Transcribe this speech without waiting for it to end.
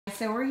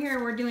so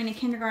we're doing a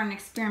kindergarten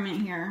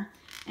experiment here.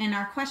 And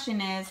our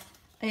question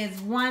is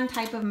one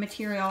type of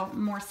material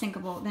more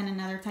sinkable than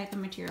another type of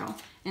material?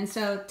 And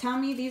so tell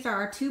me, these are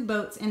our two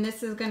boats, and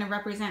this is going to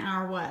represent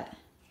our what?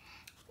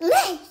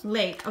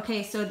 Lake.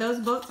 Okay, so those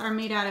boats are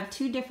made out of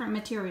two different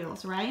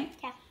materials, right?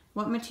 Yeah.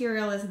 What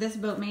material is this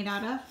boat made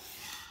out of?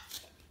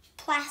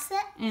 Plastic.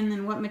 And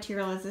then what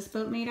material is this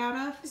boat made out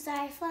of?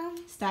 Styrofoam.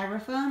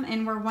 Styrofoam.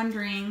 And we're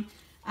wondering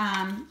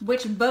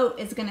which boat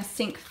is going to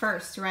sink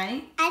first,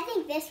 right? I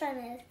think this one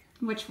is.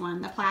 Which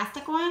one? The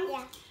plastic one?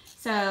 Yeah.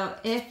 So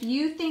if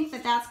you think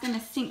that that's going to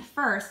sink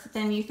first,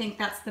 then you think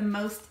that's the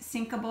most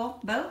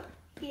sinkable boat?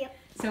 Yep.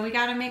 So we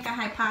got to make a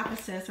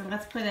hypothesis, or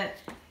let's put it,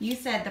 you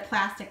said the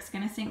plastic's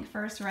going to sink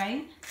first,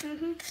 right?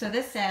 Mm-hmm. So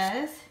this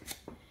says,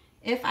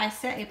 if I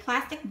set a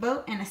plastic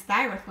boat and a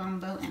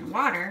styrofoam boat in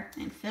water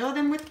and fill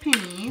them with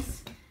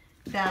pennies,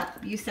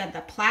 you said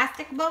the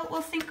plastic boat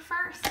will sink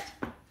first?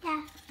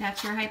 Yeah.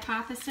 That's your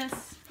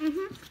hypothesis?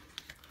 Mm-hmm.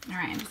 All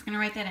right, I'm just going to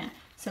write that in.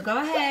 So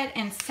go ahead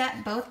and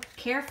set both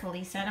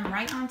carefully. Set them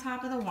right on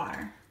top of the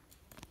water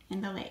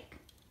in the lake.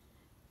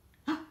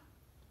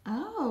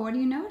 Oh, what do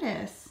you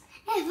notice?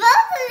 Both of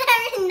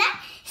them are not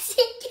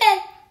sinking.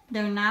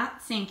 They're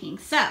not sinking.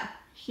 So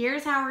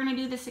here's how we're going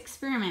to do this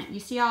experiment. You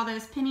see all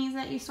those pennies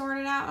that you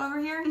sorted out over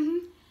here?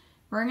 Mm-hmm.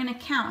 We're going to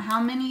count how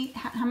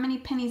many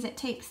pennies it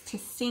takes to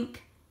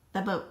sink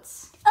the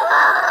boats.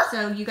 Oh!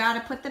 So you got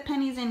to put the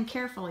pennies in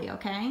carefully,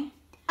 okay?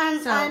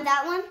 On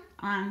that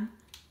one?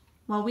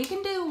 Well, we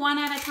can do one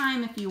at a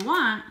time if you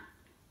want,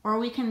 or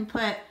we can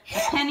put a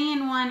penny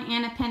in one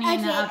and a penny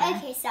in the other.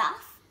 Okay,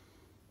 soft.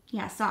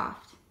 Yeah,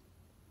 soft.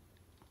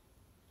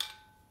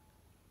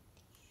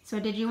 So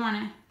did you want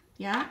to,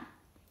 yeah?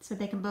 So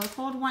they can both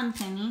hold one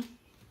penny.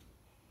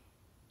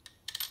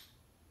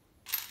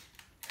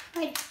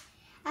 Wait,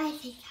 I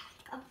think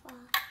I'll fall.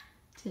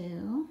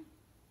 2.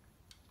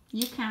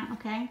 You count,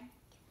 okay?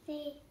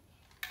 3,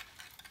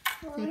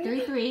 4. So 3,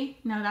 3.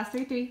 No, that's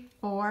 3, 3.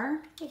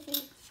 4.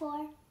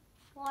 4.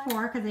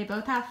 4, because they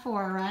both have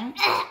 4, right?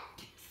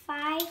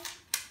 5.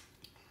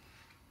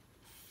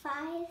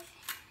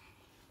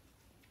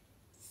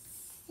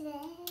 6.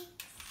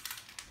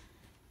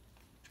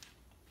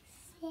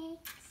 6.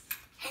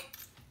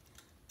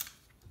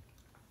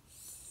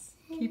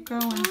 Keep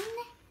going.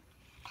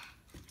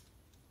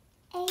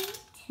 8.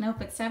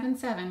 Nope, it's 7,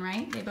 7,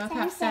 right? They both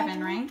have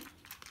 7, right?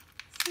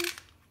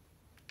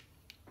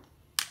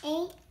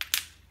 8.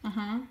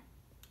 Uh-huh.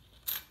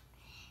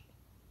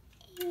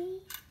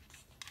 8.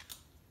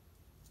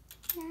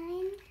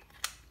 9.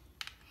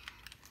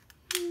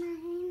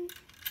 9.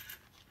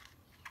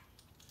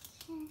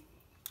 10.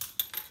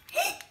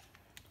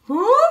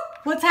 Whoo!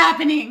 What's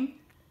happening?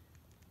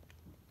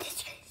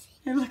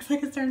 It looks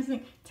like it's starting to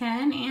sink.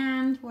 10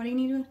 and what do you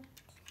need?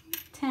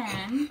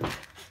 10.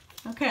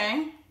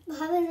 Okay. What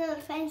happens when the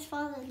fence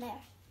falls in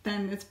there?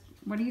 Then it's,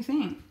 what do you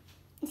think?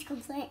 It's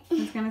gonna sink.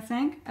 It's gonna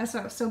sink? Oh,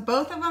 so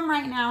both of them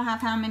right now have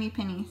how many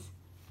pennies?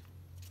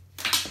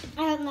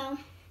 I don't know.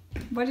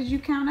 What did you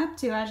count up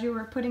to as you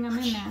were putting them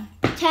in there?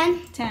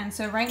 10. 10.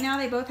 So right now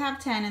they both have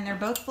 10 and they're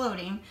both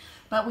floating.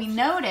 But we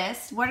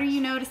noticed, what are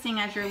you noticing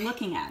as you're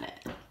looking at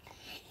it?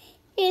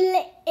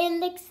 It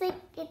looks like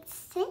it's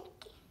sinking.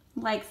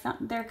 Like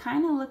they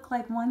kind of look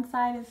like one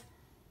side is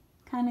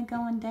kind of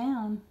going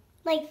down.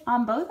 Like,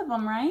 on both of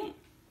them, right?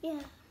 yeah.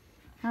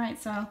 All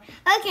right, so.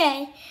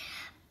 Okay.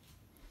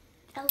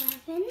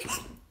 11.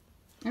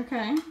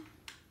 Okay.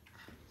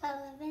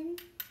 11.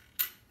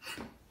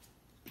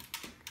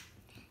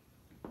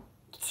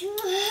 12.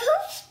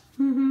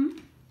 Mm-hmm.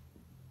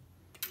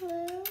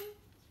 12.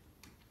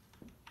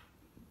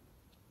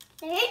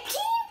 13.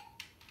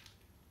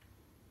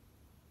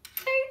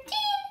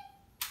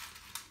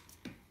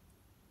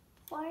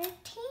 14.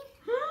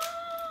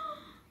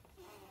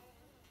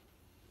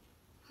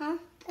 Huh?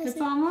 It's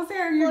almost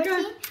there. You're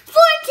 14. good.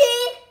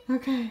 14.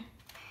 Okay.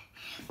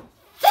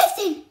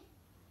 15.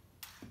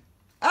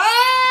 Oh!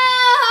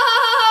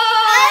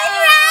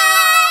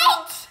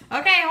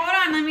 Okay, hold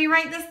on. Let me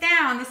write this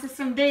down. This is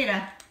some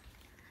data.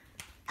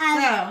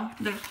 So,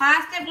 the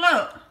plastic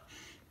boat.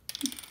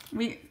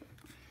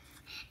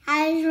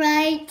 I was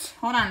right.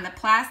 Hold on. The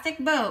plastic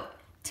boat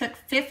took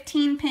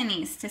 15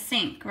 pennies to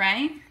sink,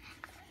 right?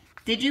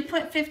 Did you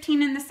put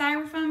 15 in the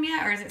styrofoam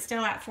yet, or is it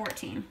still at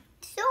 14?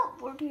 Still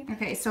 14.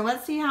 Okay, so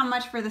let's see how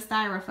much for the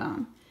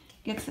styrofoam.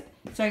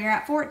 So you're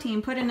at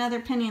 14. Put another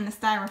penny in the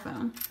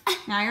styrofoam.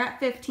 Now you're at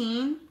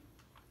 15.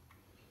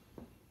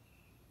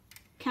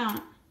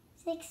 Count.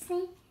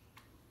 16.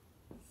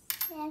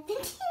 17.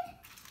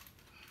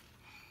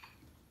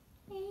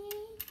 18.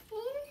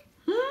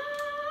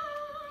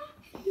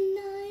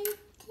 19.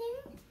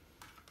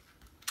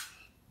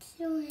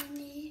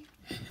 20.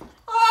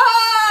 Oh!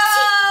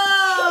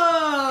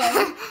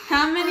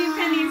 How many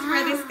pennies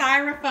for the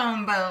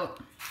styrofoam boat?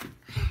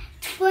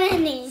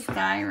 20.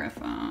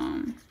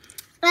 Styrofoam.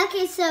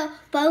 Okay, so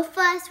both of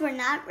us were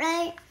not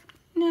right.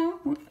 No.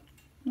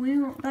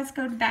 Let's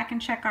go back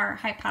and check our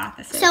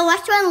hypothesis. So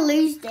which one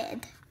Luz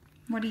did?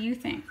 What do you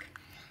think?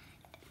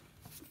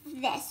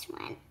 This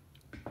one.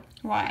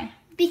 Why?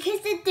 Because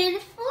it did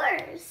it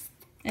first.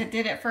 It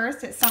did it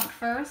first? It sunk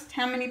first?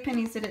 How many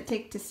pennies did it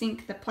take to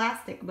sink the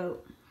plastic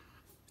boat?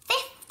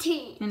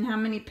 15. And how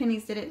many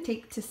pennies did it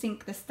take to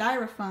sink the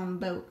styrofoam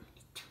boat?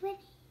 20.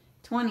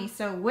 20.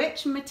 So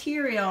which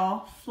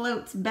material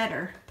floats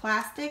better?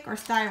 Plastic or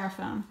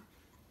styrofoam?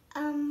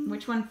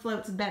 Which one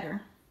floats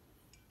better?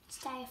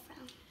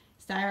 Styrofoam.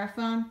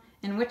 Styrofoam.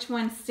 And which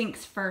one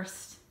sinks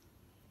first?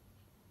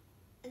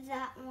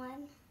 That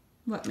one.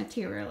 What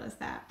material is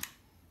that?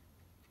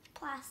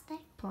 Plastic.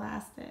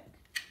 Plastic.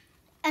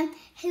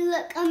 Hey,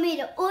 look, I made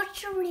an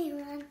ultra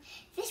rerun.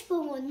 This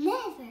one will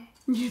never.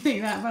 You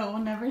think that boat will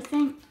never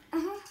sink?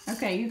 Uh-huh.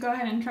 Okay, you go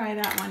ahead and try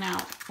that one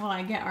out while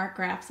I get our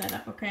graph set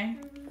up, okay?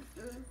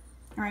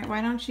 All right,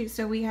 why don't you,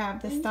 so we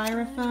have the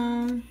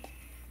styrofoam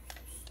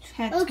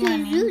had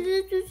 20.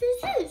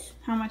 This.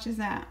 How much is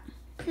that?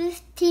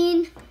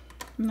 15.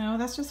 No,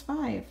 that's just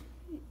 5.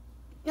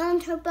 No, I'm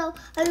talking about,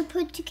 I would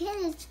put together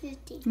it's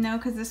 15. No,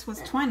 because this was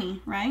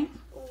 20, right?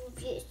 Oh,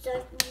 yes,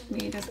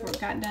 We just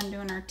got done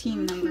doing our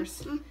team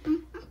numbers.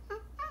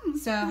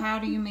 So how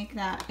do you make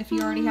that? If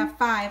you already have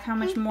 5, how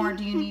much more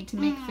do you need to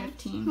make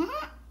 15?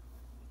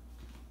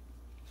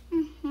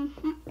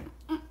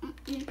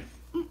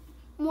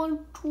 1,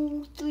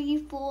 2, 3,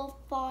 4,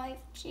 5,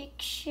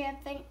 6,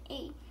 7,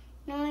 8,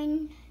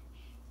 9,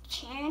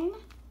 10.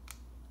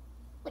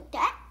 With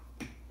that?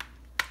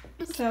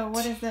 So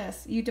what is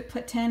this? You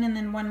put 10 and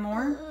then one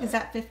more? Is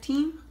that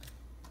 15?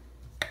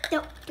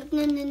 No.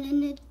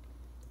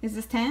 Is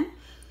this 10?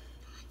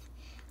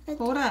 Uh,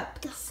 Hold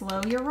up.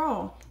 Slow your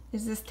roll.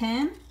 Is this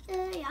 10?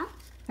 Yeah.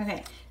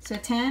 Okay, so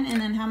 10,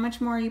 and then how much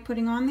more are you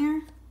putting on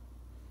there?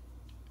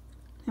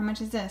 How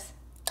much is this?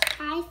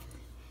 5.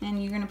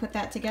 And you're going to put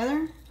that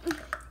together?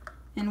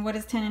 And what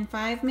does 10 and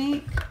 5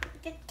 make?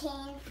 15.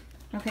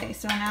 Okay,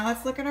 so now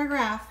let's look at our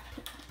graph.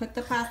 Put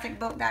the plastic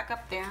boat back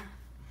up there.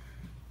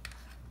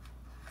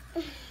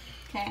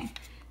 Okay,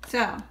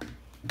 so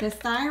the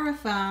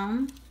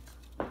styrofoam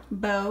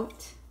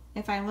boat,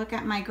 if I look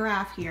at my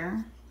graph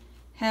here,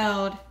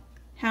 held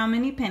how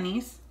many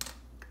pennies?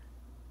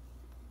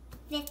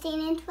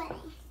 15 and 20.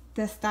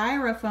 The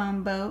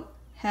styrofoam boat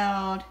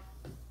held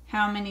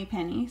how many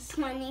pennies?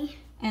 20.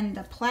 And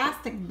the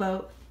plastic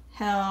boat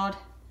held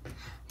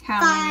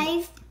how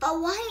many? 5.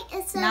 But why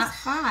it says Not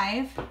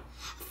 5.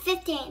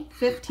 15?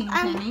 15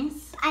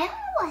 pennies. I don't know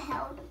what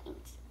held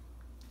means.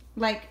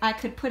 Like I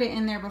could put it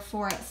in there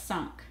before it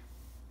sunk.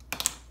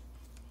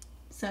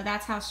 So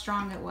that's how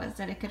strong it was,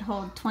 that it could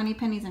hold 20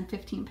 pennies and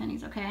 15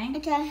 pennies, okay?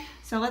 Okay.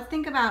 So let's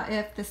think about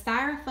if the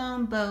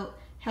styrofoam boat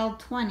held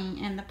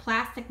 20 and the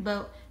plastic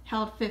boat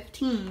held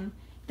 15,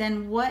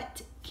 then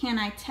what can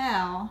I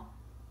tell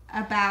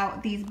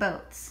about these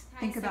boats?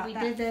 Think about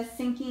that. We did the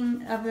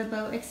sinking of the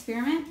boat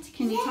experiment.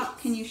 Can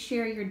you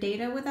share your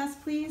data with us,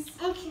 please?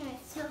 Okay,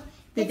 so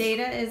the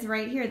data is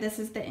right here. This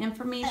is the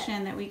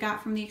information that we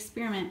got from the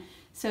experiment.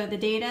 So the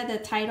data, the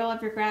title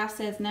of your graph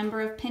says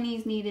number of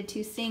pennies needed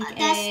to sink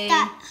a...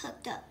 That's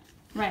hooked up.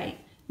 Right.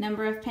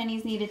 Number of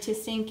pennies needed to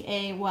sink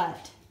a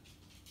what?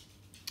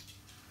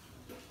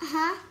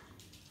 Uh-huh.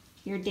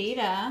 Your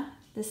data,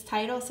 this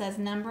title says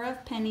number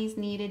of pennies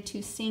needed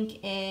to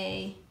sink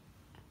a...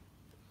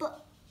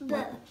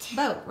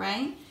 Boat,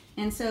 right?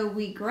 And so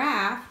we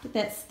graphed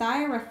that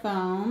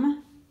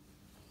styrofoam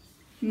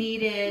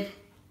needed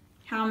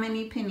how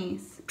many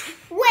pennies?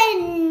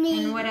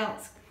 20. And what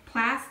else?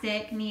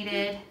 Plastic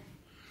needed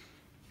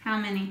how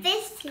many?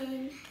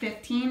 15.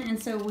 15.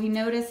 And so we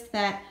noticed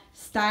that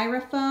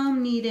styrofoam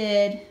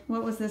needed,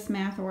 what was this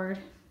math word?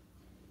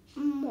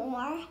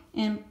 More.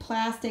 And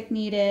plastic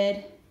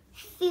needed?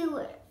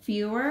 Fewer.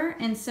 Fewer.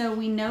 And so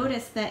we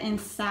noticed that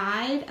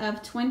inside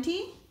of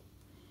 20,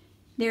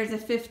 there's a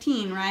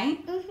 15,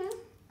 right? Mm-hmm.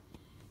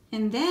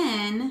 And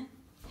then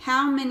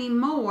how many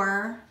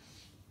more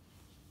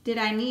did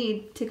I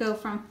need to go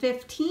from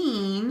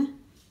 15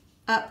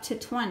 up to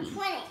 20?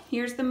 20.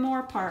 Here's the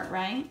more part,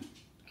 right?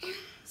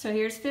 So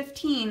here's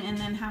 15, and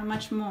then how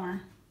much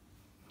more?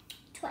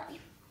 20.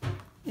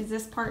 Is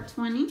this part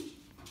 20?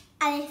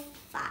 I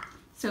 5.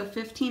 So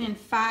 15 and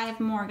 5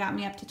 more got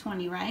me up to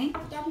 20, right?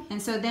 Yep.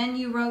 And so then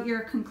you wrote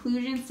your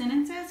conclusion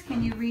sentences.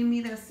 Can you read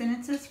me those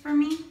sentences for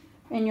me?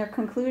 And your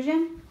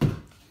conclusion?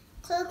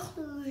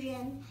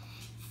 Conclusion.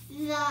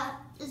 The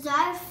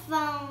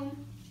styrofoam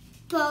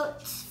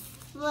boat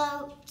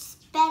floats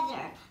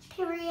better.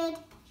 Period.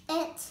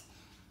 It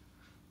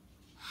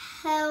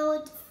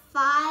held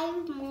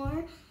 5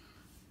 more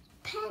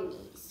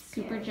pennies.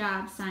 Super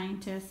job,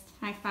 scientist.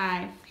 High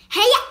five.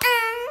 Hey,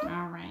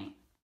 All right.